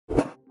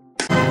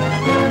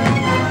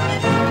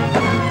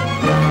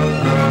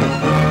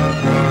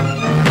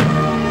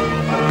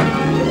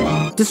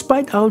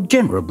Despite our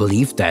general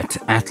belief that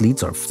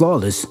athletes are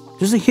flawless,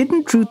 there's a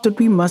hidden truth that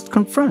we must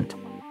confront.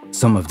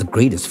 Some of the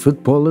greatest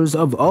footballers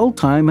of all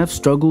time have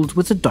struggled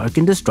with a dark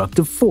and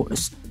destructive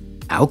force: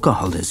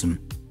 alcoholism.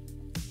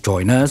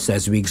 Join us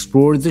as we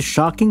explore the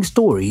shocking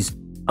stories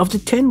of the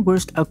 10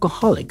 worst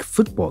alcoholic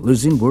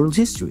footballers in world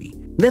history.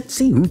 Let's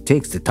see who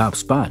takes the top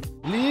spot.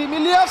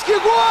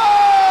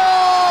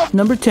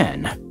 Number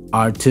 10.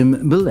 Artem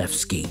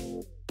Milevsky.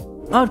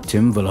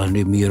 Artem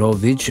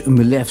Volodymyrovich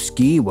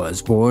Milevsky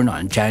was born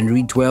on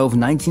January 12,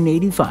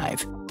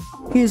 1985.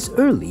 His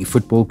early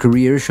football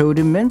career showed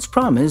immense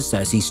promise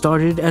as he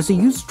started as a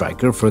youth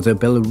striker for the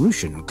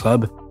Belarusian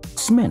club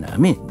Smena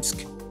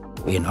Minsk.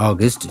 In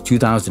August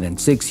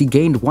 2006, he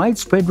gained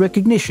widespread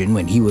recognition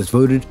when he was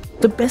voted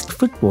the best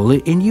footballer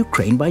in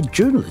Ukraine by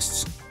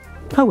journalists.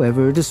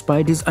 However,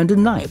 despite his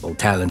undeniable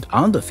talent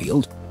on the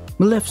field,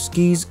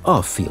 Milevsky's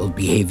off-field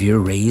behavior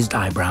raised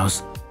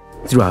eyebrows.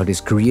 Throughout his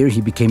career, he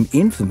became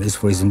infamous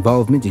for his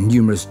involvement in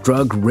numerous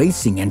drug,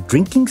 racing, and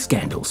drinking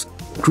scandals,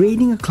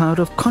 creating a cloud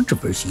of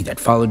controversy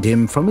that followed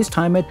him from his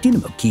time at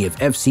Dynamo Kiev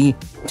FC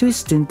to his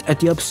stint at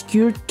the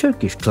obscure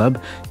Turkish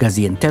club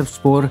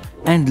Gaziantepspor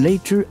and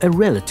later a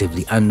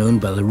relatively unknown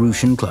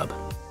Belarusian club.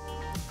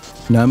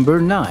 Number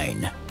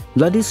 9.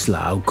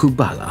 Ladislav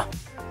Kubala.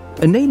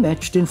 A name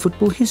etched in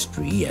football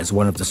history as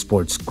one of the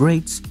sport's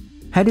greats,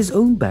 had his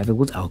own battle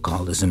with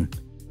alcoholism.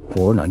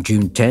 Born on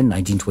June 10,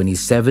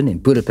 1927 in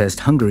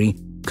Budapest, Hungary,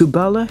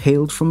 Kubala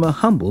hailed from a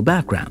humble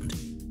background.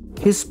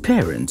 His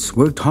parents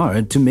worked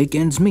hard to make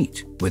ends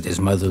meet, with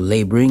his mother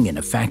laboring in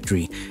a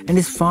factory and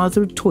his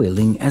father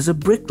toiling as a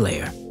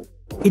bricklayer.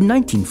 In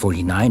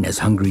 1949, as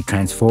Hungary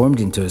transformed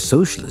into a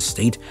socialist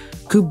state,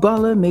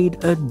 Kubala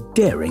made a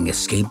daring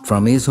escape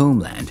from his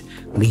homeland.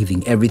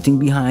 Leaving everything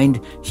behind,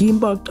 he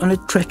embarked on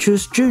a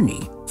treacherous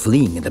journey,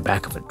 fleeing in the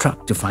back of a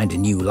truck to find a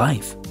new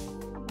life.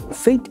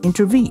 Fate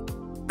intervened,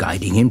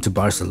 guiding him to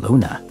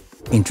Barcelona.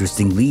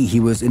 Interestingly,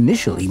 he was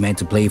initially meant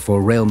to play for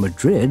Real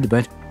Madrid,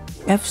 but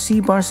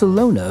FC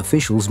Barcelona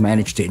officials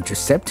managed to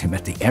intercept him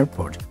at the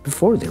airport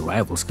before their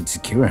rivals could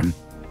secure him.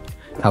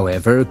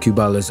 However,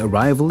 Kubala's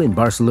arrival in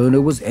Barcelona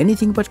was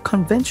anything but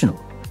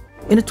conventional.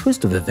 In a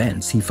twist of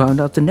events, he found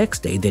out the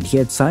next day that he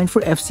had signed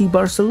for FC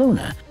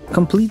Barcelona,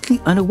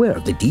 completely unaware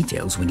of the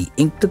details when he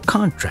inked the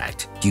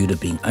contract due to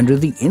being under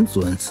the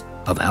influence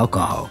of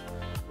alcohol.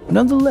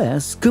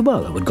 Nonetheless,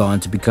 Kubala would go on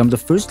to become the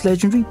first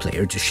legendary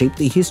player to shape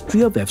the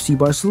history of FC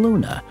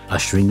Barcelona,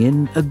 ushering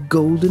in a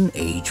golden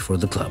age for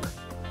the club.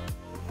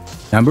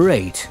 Number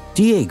 8.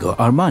 Diego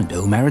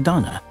Armando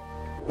Maradona.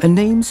 A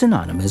name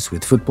synonymous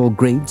with football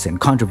greats and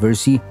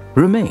controversy,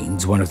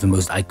 remains one of the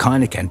most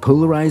iconic and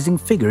polarizing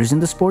figures in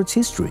the sport's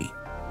history.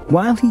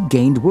 While he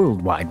gained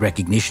worldwide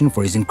recognition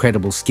for his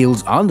incredible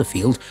skills on the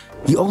field,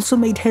 he also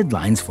made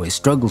headlines for his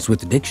struggles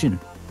with addiction.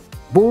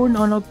 Born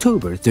on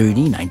October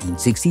 30,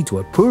 1960 to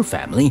a poor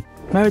family,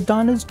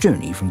 Maradona's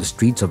journey from the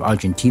streets of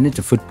Argentina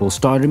to football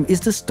stardom is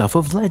the stuff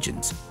of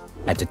legends.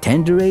 At the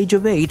tender age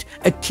of 8,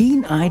 a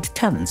keen-eyed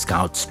talent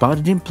scout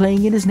spotted him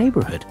playing in his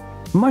neighborhood,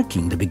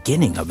 marking the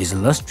beginning of his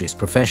illustrious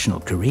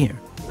professional career.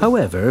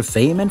 However,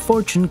 fame and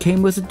fortune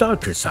came with a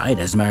darker side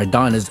as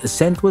Maradona's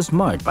ascent was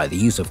marred by the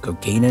use of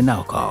cocaine and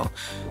alcohol,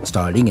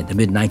 starting in the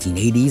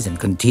mid-1980s and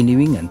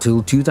continuing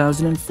until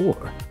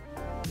 2004.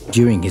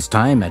 During his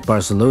time at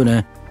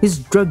Barcelona, his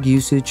drug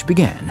usage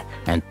began,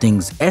 and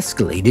things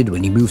escalated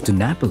when he moved to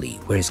Napoli,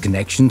 where his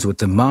connections with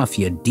the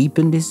mafia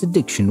deepened his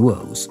addiction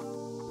woes.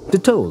 The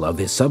toll of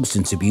his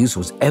substance abuse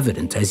was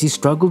evident as he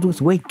struggled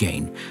with weight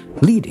gain,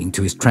 leading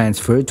to his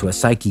transfer to a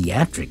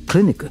psychiatric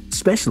clinic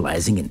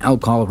specializing in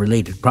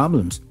alcohol-related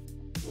problems.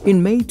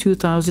 In May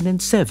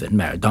 2007,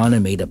 Maradona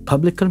made a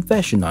public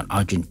confession on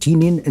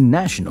Argentinian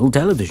national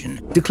television,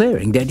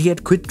 declaring that he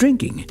had quit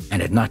drinking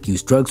and had not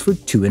used drugs for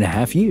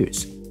 2.5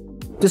 years.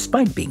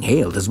 Despite being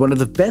hailed as one of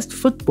the best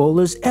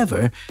footballers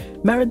ever,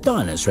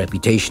 Maradona's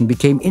reputation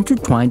became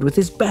intertwined with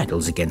his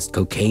battles against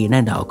cocaine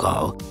and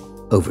alcohol,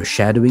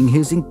 overshadowing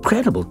his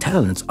incredible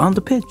talents on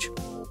the pitch.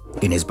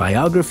 In his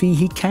biography,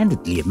 he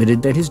candidly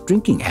admitted that his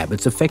drinking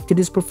habits affected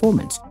his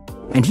performance,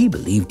 and he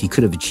believed he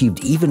could have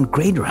achieved even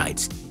greater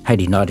heights had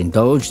he not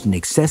indulged in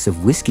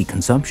excessive whiskey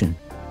consumption.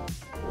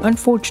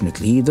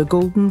 Unfortunately, the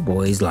golden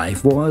boy's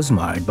life was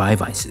marred by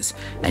vices,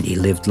 and he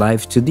lived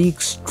life to the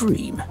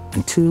extreme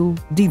until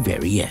the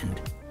very end.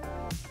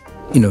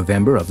 In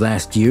November of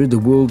last year, the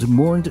world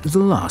mourned the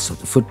loss of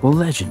the football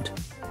legend.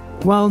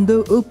 While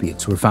no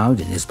opiates were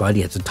found in his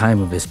body at the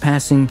time of his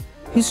passing,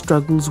 his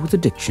struggles with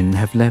addiction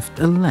have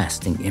left a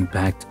lasting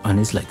impact on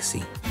his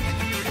legacy.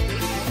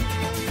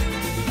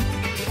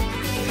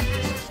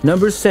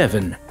 Number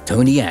 7.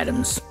 Tony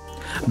Adams.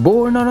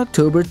 Born on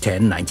October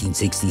 10,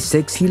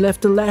 1966, he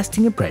left a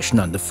lasting impression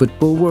on the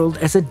football world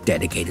as a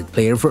dedicated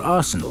player for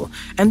Arsenal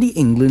and the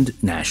England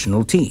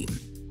national team.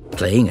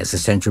 Playing as a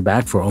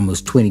centre-back for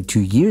almost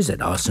 22 years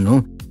at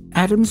Arsenal,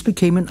 Adams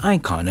became an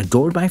icon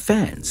adored by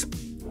fans.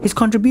 His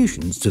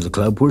contributions to the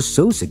club were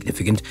so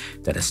significant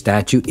that a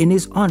statue in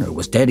his honor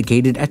was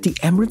dedicated at the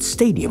Emirates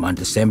Stadium on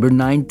December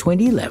 9,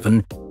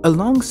 2011,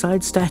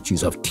 alongside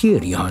statues of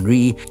Thierry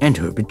Henry and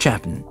Herbert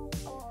Chapman.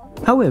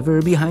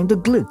 However, behind the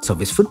glitz of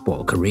his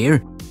football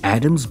career,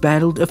 Adams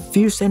battled a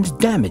fierce and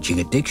damaging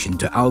addiction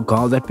to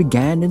alcohol that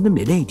began in the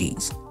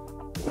mid-80s.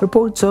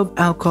 Reports of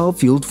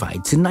alcohol-fueled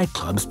fights in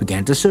nightclubs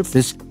began to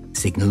surface,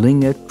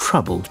 signaling a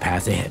troubled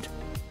path ahead.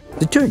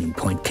 The turning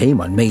point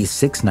came on May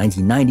 6,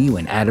 1990,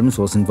 when Adams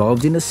was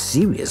involved in a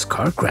serious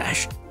car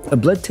crash. A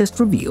blood test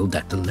revealed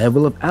that the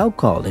level of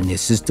alcohol in his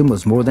system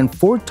was more than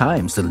 4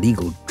 times the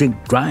legal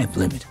drink-drive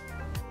limit.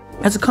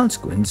 As a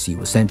consequence, he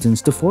was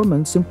sentenced to 4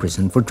 months in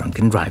prison for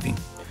drunken driving.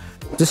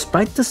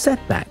 Despite the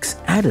setbacks,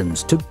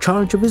 Adams took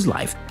charge of his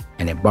life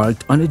and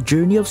embarked on a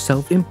journey of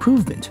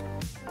self-improvement.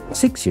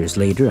 6 years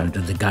later,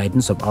 under the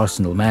guidance of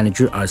Arsenal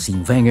manager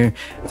Arsene Wenger,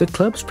 the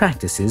club's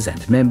practices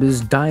and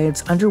members'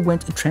 diets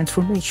underwent a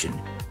transformation.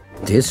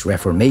 This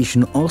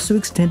reformation also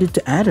extended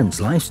to Adams'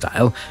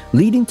 lifestyle,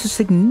 leading to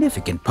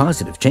significant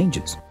positive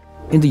changes.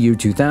 In the year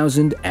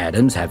 2000,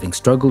 Adams, having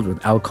struggled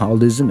with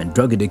alcoholism and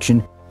drug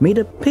addiction, made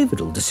a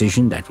pivotal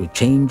decision that would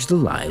change the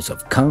lives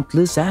of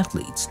countless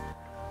athletes.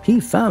 He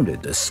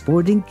founded the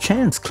Sporting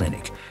Chance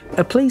Clinic,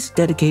 a place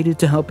dedicated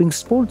to helping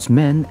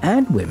sportsmen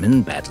and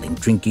women battling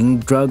drinking,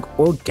 drug,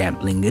 or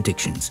gambling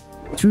addictions.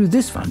 Through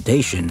this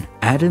foundation,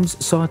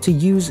 Adams sought to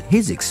use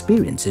his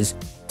experiences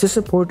to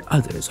support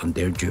others on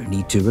their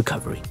journey to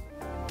recovery.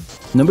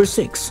 Number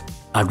 6.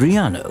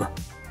 Adriano.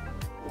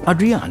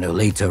 Adriano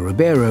Leite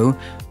Ribeiro,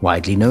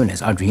 widely known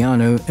as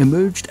Adriano,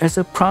 emerged as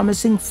a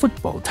promising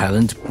football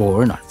talent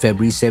born on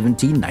February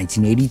 17,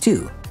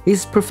 1982.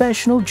 His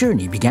professional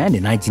journey began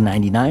in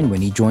 1999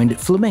 when he joined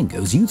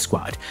Flamengo's youth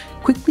squad,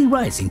 quickly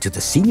rising to the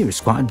senior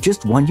squad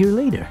just 1 year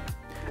later.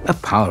 A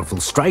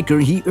powerful striker,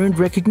 he earned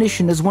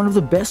recognition as one of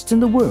the best in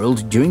the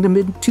world during the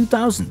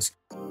mid-2000s.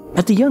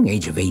 At the young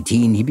age of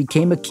 18, he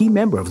became a key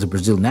member of the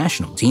Brazil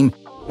national team,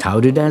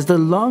 touted as the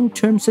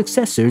long-term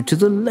successor to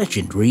the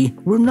legendary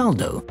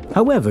Ronaldo.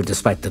 However,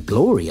 despite the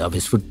glory of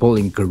his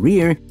footballing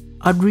career,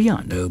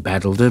 Adriano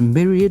battled a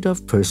myriad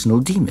of personal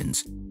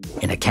demons.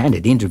 In a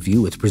candid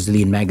interview with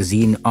Brazilian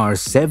magazine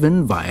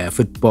R7 via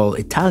Football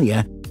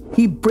Italia,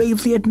 he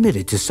bravely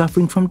admitted to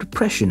suffering from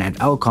depression and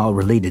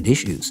alcohol-related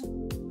issues.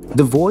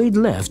 The void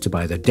left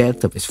by the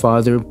death of his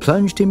father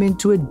plunged him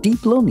into a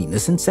deep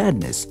loneliness and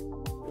sadness.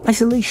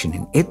 Isolation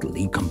in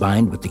Italy,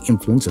 combined with the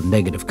influence of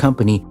negative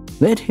company,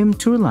 led him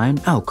to rely on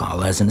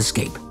alcohol as an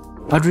escape.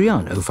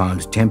 Adriano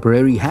found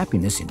temporary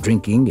happiness in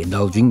drinking,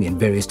 indulging in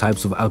various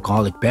types of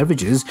alcoholic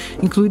beverages,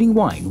 including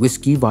wine,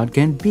 whiskey, vodka,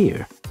 and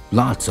beer.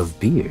 Lots of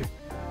beer.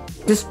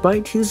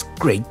 Despite his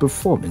great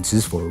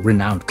performances for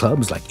renowned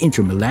clubs like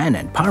Inter Milan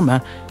and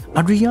Parma,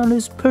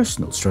 Adriano's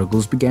personal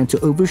struggles began to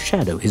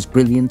overshadow his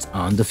brilliance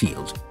on the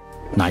field.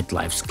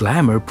 Nightlife's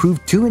glamour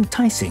proved too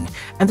enticing,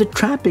 and the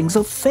trappings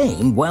of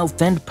fame,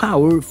 wealth, and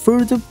power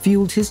further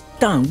fueled his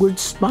downward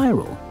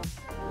spiral.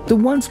 The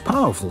once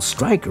powerful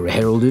striker,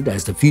 heralded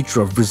as the future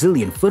of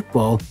Brazilian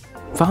football,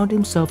 found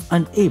himself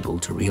unable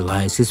to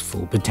realize his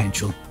full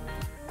potential.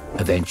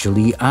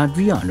 Eventually,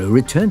 Adriano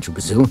returned to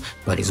Brazil,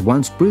 but his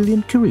once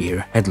brilliant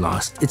career had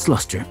lost its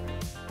luster.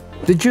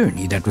 The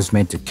journey that was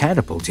meant to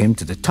catapult him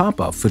to the top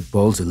of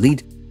football's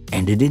elite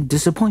ended in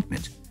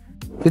disappointment.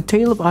 The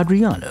tale of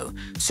Adriano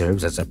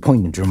serves as a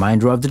poignant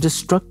reminder of the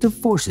destructive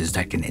forces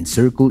that can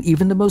encircle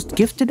even the most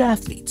gifted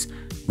athletes,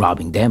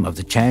 robbing them of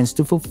the chance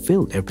to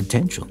fulfill their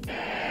potential.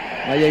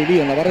 Ahí hay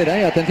lío en la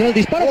barrera, atención al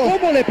disparo.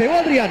 ¿Cómo le pegó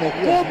Adriano?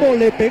 ¿Cómo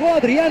le pegó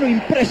Adriano?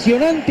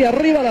 Impresionante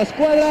arriba la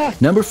escuadra.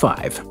 Number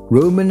 5.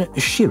 Roman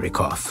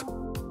Shirokov.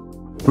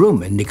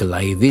 Roman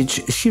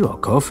Nikolaevich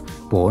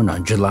Shirokov, born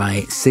on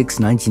July 6,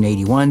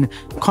 1981,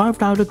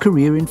 carved out a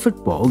career in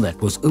football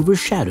that was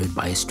overshadowed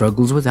by his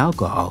struggles with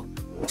alcohol.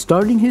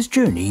 Starting his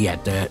journey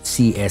at the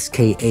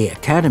CSKA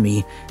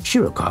Academy,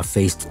 Shirokov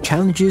faced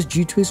challenges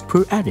due to his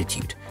poor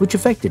attitude, which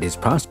affected his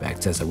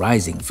prospects as a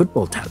rising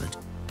football talent.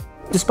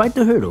 Despite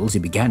the hurdles, he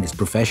began his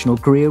professional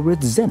career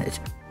with Zenit,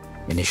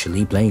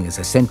 initially playing as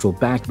a central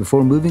back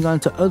before moving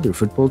on to other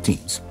football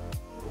teams.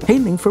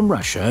 Hailing from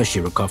Russia,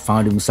 Shirokov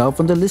found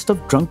himself on the list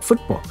of drunk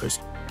footballers,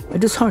 a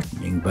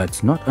disheartening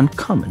but not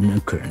uncommon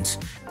occurrence.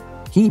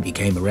 He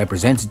became a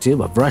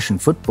representative of Russian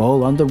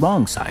football on the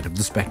wrong side of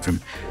the spectrum,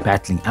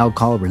 battling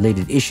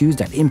alcohol-related issues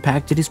that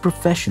impacted his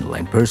professional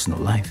and personal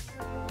life.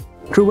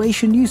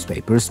 Croatian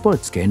newspaper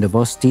Sportske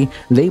Novosti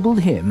labeled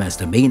him as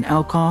the main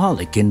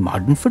alcoholic in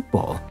modern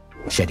football,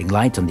 shedding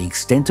light on the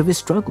extent of his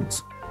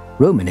struggles.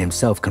 Roman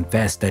himself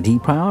confessed that he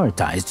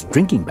prioritized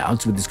drinking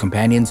bouts with his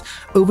companions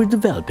over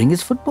developing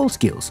his football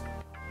skills.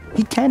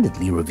 He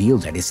candidly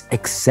revealed that his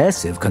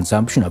excessive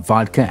consumption of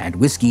vodka and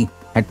whiskey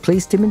had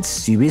placed him in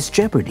serious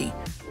jeopardy,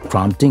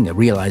 prompting a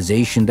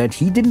realization that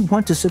he didn't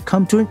want to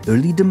succumb to an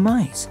early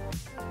demise.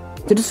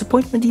 The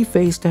disappointment he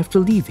faced after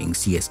leaving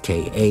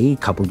CSKA,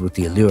 coupled with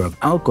the allure of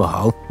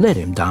alcohol, led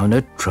him down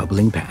a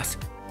troubling path.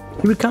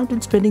 He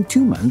recounted spending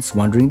 2 months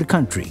wandering the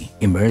country,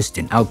 immersed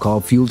in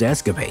alcohol-fueled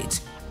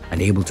escapades,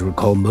 unable to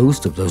recall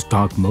most of those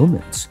dark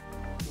moments.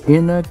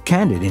 In a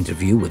candid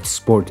interview with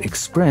Sport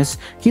Express,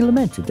 he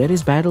lamented that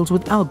his battles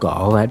with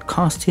alcohol had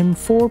cost him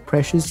 4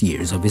 precious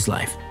years of his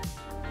life.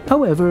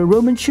 However,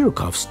 Roman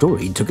Chirikov's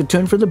story took a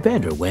turn for the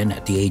better when,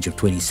 at the age of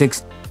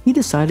 26, he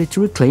decided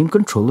to reclaim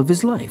control of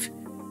his life.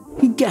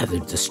 He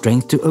gathered the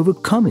strength to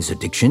overcome his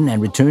addiction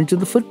and returned to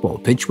the football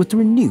pitch with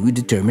renewed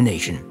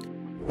determination.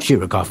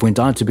 Chirikov went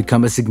on to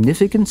become a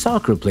significant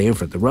soccer player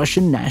for the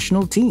Russian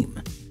national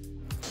team.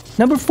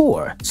 Number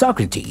 4.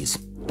 Socrates.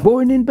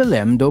 Born in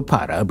Belém do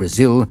Pará,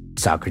 Brazil,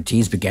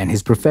 Socrates began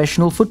his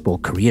professional football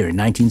career in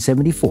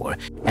 1974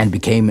 and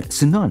became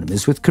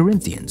synonymous with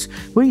Corinthians,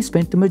 where he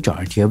spent the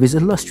majority of his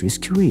illustrious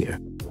career.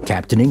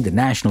 Captaining the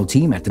national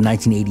team at the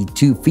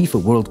 1982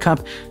 FIFA World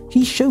Cup,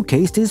 he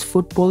showcased his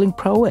footballing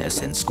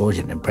prowess and scored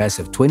an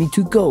impressive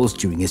 22 goals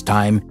during his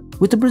time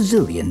with the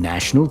Brazilian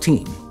national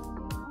team.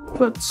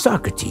 But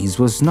Socrates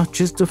was not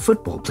just a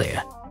football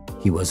player.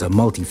 He was a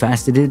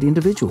multifaceted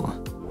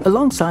individual.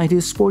 Alongside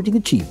his sporting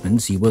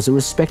achievements, he was a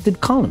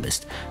respected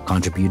columnist,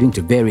 contributing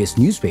to various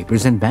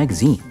newspapers and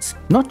magazines,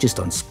 not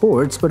just on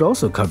sports but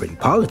also covering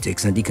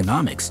politics and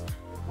economics.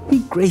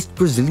 He graced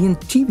Brazilian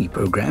TV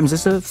programs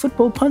as a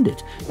football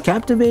pundit,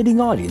 captivating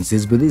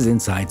audiences with his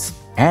insights.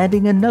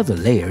 Adding another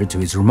layer to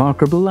his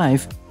remarkable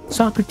life,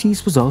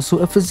 Socrates was also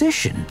a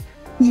physician.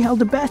 He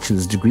held a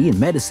bachelor's degree in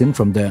medicine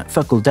from the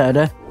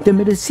Faculdade de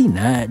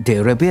Medicina de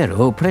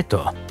Ribeirão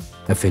Preto,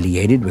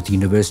 affiliated with the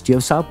University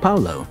of Sao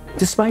Paulo.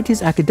 Despite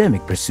his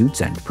academic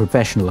pursuits and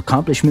professional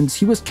accomplishments,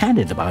 he was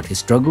candid about his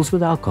struggles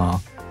with alcohol.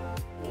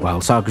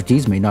 While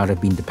Socrates may not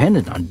have been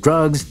dependent on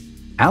drugs,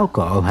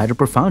 alcohol had a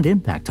profound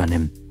impact on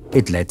him.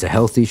 It led to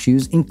health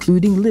issues,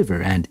 including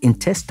liver and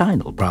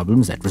intestinal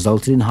problems that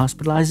resulted in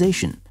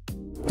hospitalization.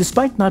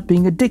 Despite not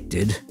being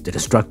addicted, the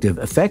destructive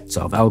effects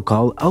of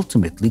alcohol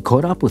ultimately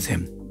caught up with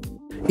him.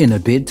 In a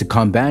bid to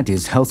combat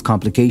his health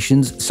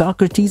complications,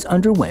 Socrates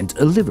underwent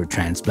a liver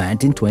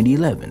transplant in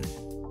 2011.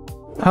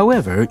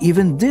 However,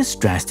 even this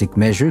drastic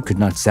measure could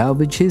not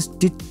salvage his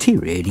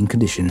deteriorating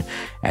condition,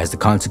 as the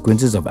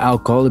consequences of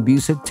alcohol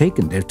abuse had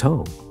taken their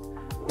toll.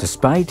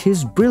 Despite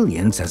his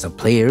brilliance as a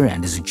player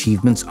and his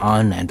achievements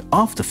on and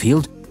off the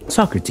field,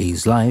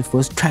 Socrates' life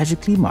was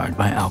tragically marred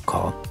by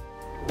alcohol.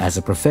 As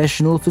a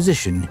professional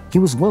physician, he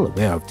was well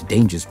aware of the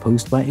dangers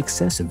posed by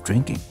excessive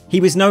drinking.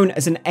 He was known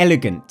as an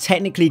elegant,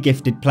 technically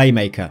gifted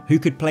playmaker who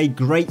could play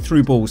great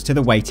through balls to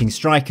the waiting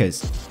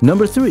strikers.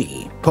 Number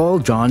 3. Paul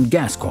John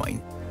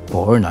Gascoigne.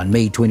 Born on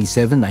May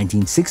 27,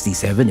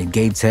 1967 in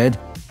Gateshead,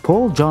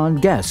 Paul John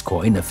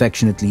Gascoigne,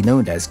 affectionately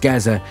known as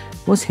Gazza,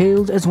 was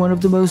hailed as one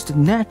of the most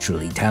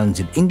naturally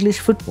talented English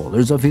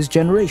footballers of his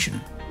generation.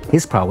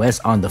 His prowess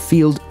on the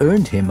field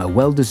earned him a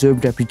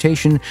well-deserved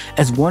reputation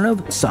as one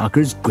of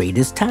soccer's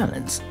greatest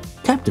talents,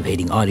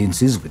 captivating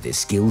audiences with his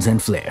skills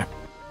and flair.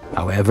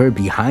 However,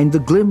 behind the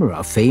glimmer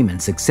of fame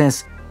and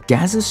success,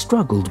 Gazza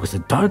struggled with a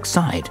dark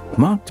side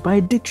marked by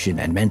addiction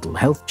and mental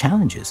health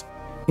challenges.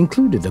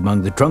 Included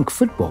among the drunk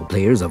football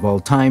players of all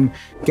time,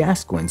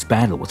 Gascoigne's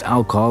battle with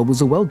alcohol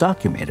was a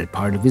well-documented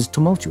part of his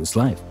tumultuous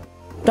life.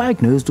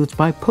 Diagnosed with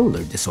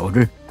bipolar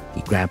disorder,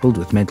 he grappled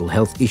with mental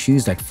health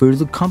issues that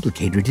further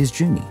complicated his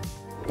journey.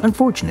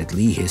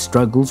 Unfortunately, his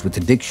struggles with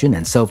addiction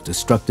and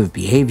self-destructive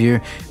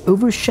behavior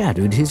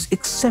overshadowed his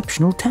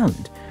exceptional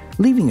talent,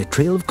 leaving a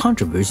trail of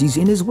controversies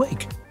in his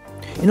wake.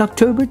 In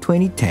October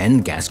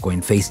 2010,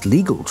 Gascoigne faced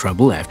legal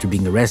trouble after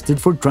being arrested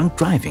for drunk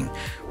driving,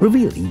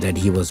 revealing that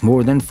he was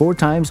more than 4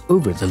 times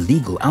over the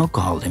legal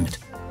alcohol limit.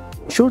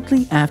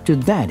 Shortly after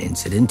that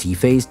incident, he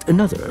faced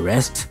another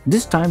arrest,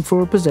 this time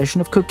for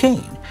possession of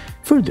cocaine,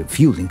 further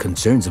fueling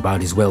concerns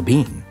about his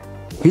well-being.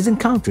 His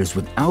encounters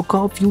with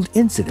alcohol-fueled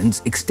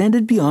incidents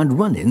extended beyond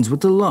run-ins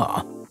with the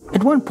law.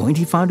 At one point,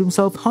 he found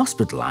himself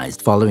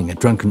hospitalized following a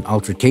drunken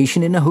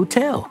altercation in a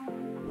hotel.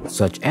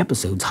 Such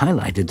episodes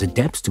highlighted the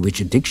depths to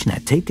which addiction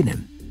had taken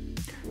him.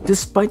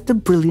 Despite the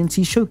brilliance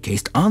he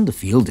showcased on the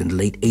field in the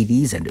late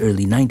 80s and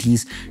early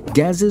 90s,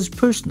 Gazza's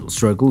personal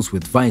struggles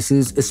with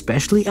vices,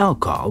 especially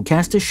alcohol,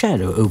 cast a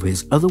shadow over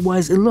his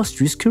otherwise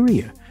illustrious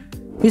career.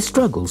 His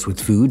struggles with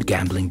food,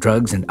 gambling,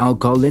 drugs, and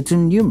alcohol led to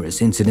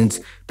numerous incidents,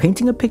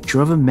 painting a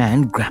picture of a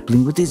man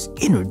grappling with his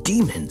inner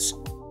demons.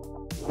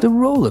 The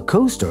roller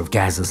coaster of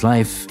Gazza's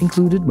life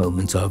included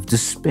moments of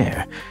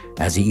despair,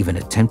 as he even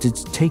attempted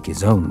to take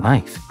his own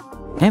life,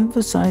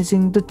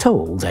 emphasizing the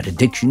toll that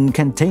addiction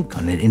can take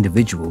on an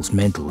individual's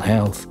mental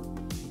health.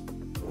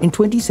 In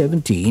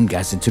 2017,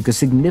 Gazza took a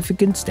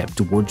significant step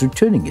towards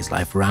returning his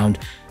life around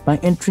by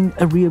entering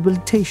a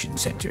rehabilitation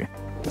center,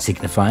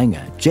 signifying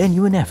a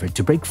genuine effort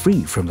to break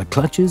free from the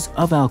clutches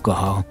of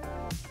alcohol.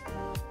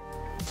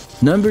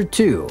 Number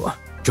 2.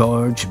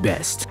 George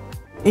Best.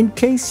 In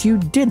case you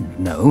didn't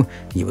know,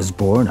 he was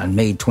born on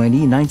May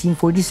 20,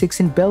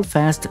 1946 in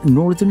Belfast,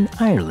 Northern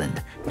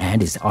Ireland,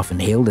 and is often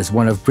hailed as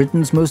one of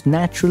Britain's most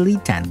naturally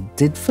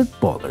talented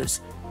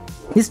footballers.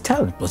 His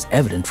talent was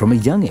evident from a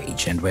young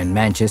age, and when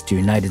Manchester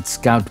United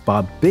scout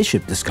Bob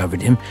Bishop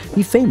discovered him,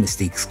 he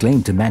famously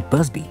exclaimed to Matt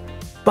Busby,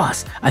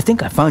 "Boss, I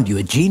think I found you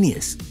a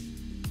genius."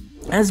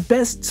 As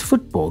Best's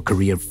football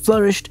career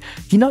flourished,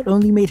 he not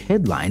only made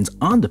headlines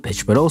on the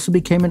pitch but also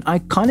became an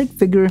iconic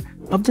figure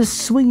of the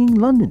swinging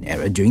London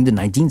era during the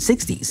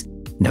 1960s,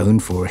 known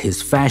for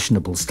his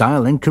fashionable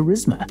style and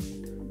charisma.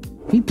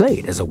 He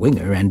played as a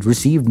winger and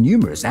received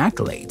numerous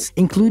accolades,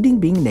 including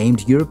being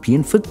named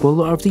European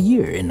Footballer of the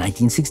Year in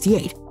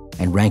 1968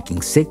 and ranking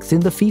 6th in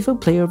the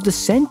FIFA Player of the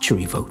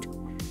Century vote.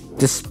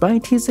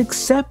 Despite his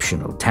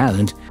exceptional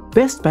talent,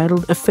 Best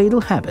battled a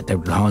fatal habit that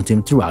would haunt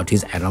him throughout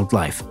his adult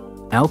life: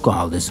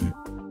 alcoholism.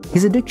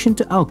 His addiction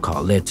to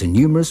alcohol led to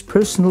numerous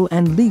personal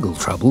and legal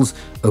troubles,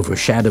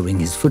 overshadowing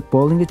his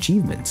footballing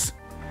achievements.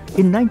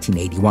 In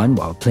 1981,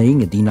 while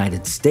playing in the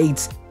United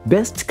States,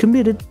 Best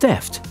committed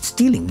theft,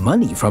 stealing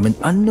money from an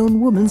unknown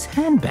woman's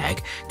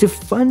handbag to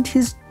fund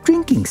his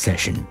drinking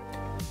session.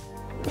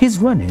 His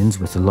run-ins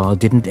with the law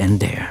didn't end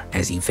there,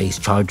 as he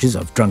faced charges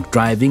of drunk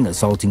driving,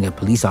 assaulting a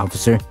police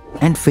officer,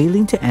 and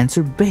failing to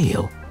answer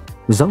bail,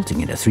 resulting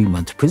in a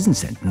 3-month prison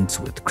sentence,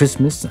 with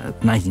Christmas of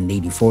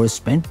 1984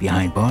 spent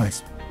behind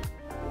bars.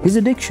 His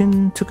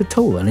addiction took a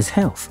toll on his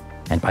health,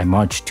 and by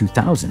March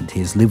 2000,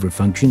 his liver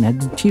function had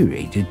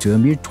deteriorated to a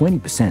mere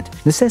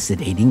 20%,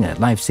 necessitating a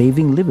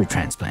life-saving liver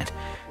transplant.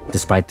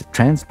 Despite the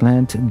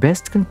transplant,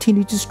 Best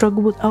continued to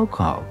struggle with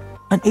alcohol,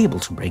 unable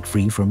to break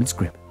free from its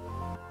grip.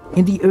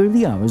 In the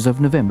early hours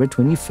of November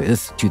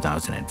 25,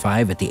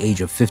 2005, at the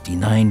age of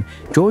 59,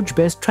 George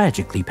Best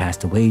tragically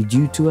passed away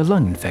due to a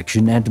lung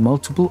infection and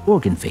multiple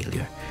organ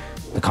failure.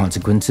 The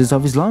consequences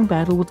of his long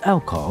battle with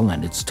alcohol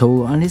and its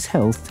toll on his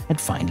health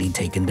had finally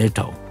taken their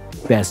toll.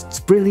 Best's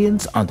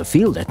brilliance on the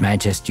field at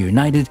Manchester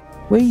United,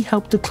 where he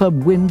helped the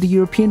club win the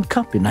European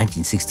Cup in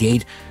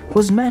 1968,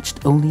 was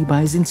matched only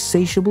by his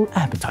insatiable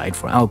appetite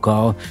for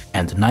alcohol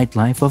and the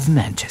nightlife of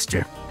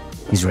Manchester.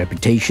 His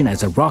reputation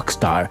as a rock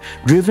star,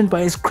 driven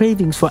by his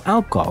cravings for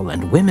alcohol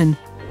and women,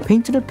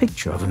 painted a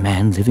picture of a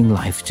man living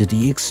life to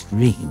the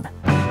extreme.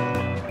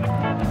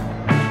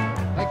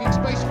 Making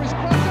space for his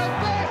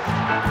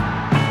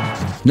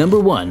Number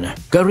 1.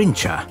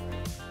 Garrincha.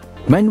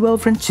 Manuel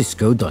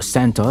Francisco dos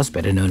Santos,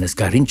 better known as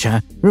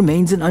Garrincha,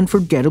 remains an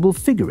unforgettable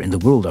figure in the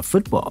world of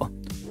football.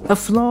 A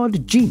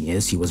flawed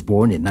genius, he was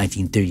born in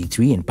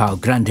 1933 in Pau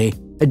Grande,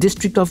 a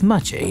district of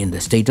Mache in the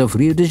state of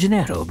Rio de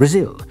Janeiro,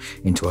 Brazil,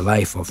 into a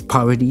life of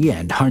poverty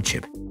and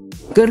hardship.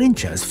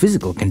 Garrincha's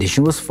physical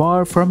condition was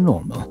far from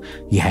normal.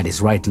 He had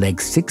his right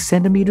leg 6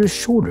 centimeters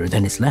shorter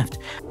than his left,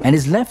 and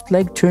his left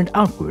leg turned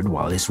outward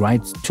while his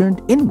right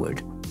turned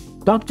inward.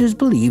 Doctors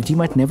believed he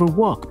might never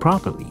walk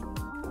properly.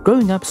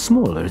 Growing up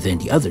smaller than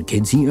the other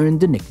kids, he earned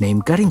the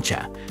nickname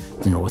Garrincha,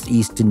 the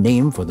northeastern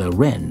name for the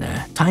wren,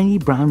 a tiny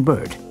brown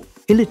bird.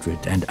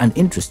 Illiterate and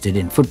uninterested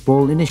in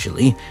football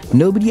initially,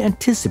 nobody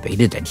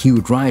anticipated that he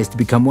would rise to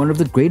become one of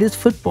the greatest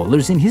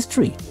footballers in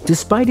history.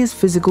 Despite his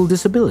physical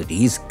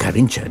disabilities,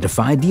 Garrincha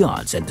defied the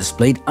odds and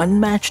displayed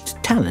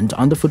unmatched talent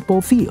on the football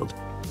field.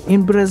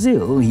 In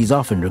Brazil, he's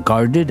often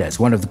regarded as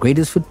one of the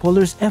greatest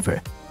footballers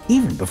ever,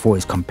 even before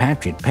his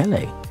compatriot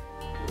Pelé.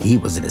 He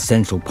was an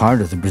essential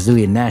part of the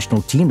Brazilian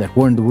national team that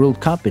won the World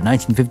Cup in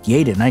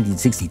 1958 and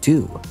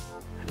 1962.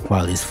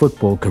 While his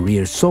football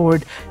career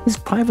soared, his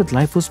private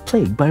life was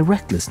plagued by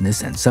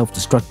recklessness and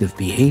self-destructive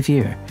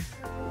behavior.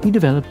 He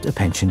developed a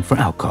penchant for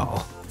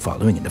alcohol,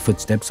 following in the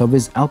footsteps of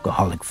his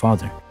alcoholic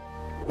father.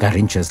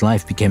 Garrincha's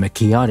life became a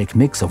chaotic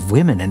mix of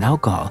women and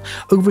alcohol,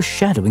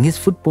 overshadowing his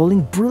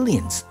footballing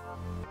brilliance.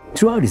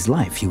 Throughout his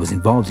life, he was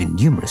involved in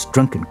numerous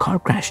drunken car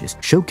crashes,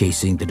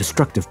 showcasing the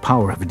destructive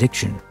power of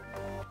addiction.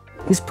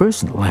 His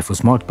personal life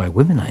was marked by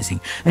womanizing,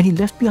 and he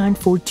left behind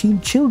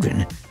 14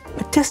 children,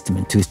 a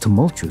testament to his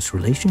tumultuous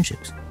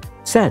relationships.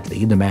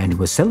 Sadly, the man who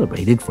was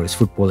celebrated for his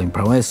footballing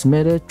prowess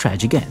met a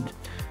tragic end.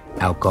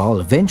 Alcohol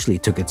eventually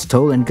took its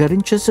toll, and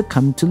Garrincha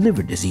succumbed to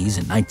liver disease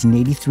in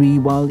 1983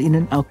 while in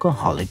an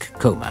alcoholic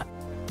coma.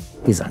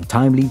 His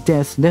untimely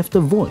death left a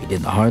void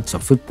in the hearts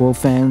of football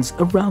fans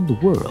around the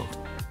world.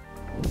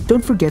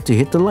 Don't forget to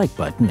hit the like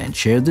button and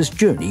share this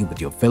journey with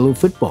your fellow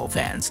football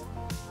fans.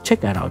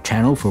 Check out our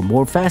channel for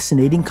more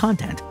fascinating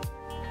content.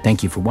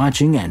 Thank you for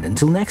watching, and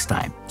until next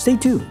time, stay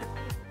tuned.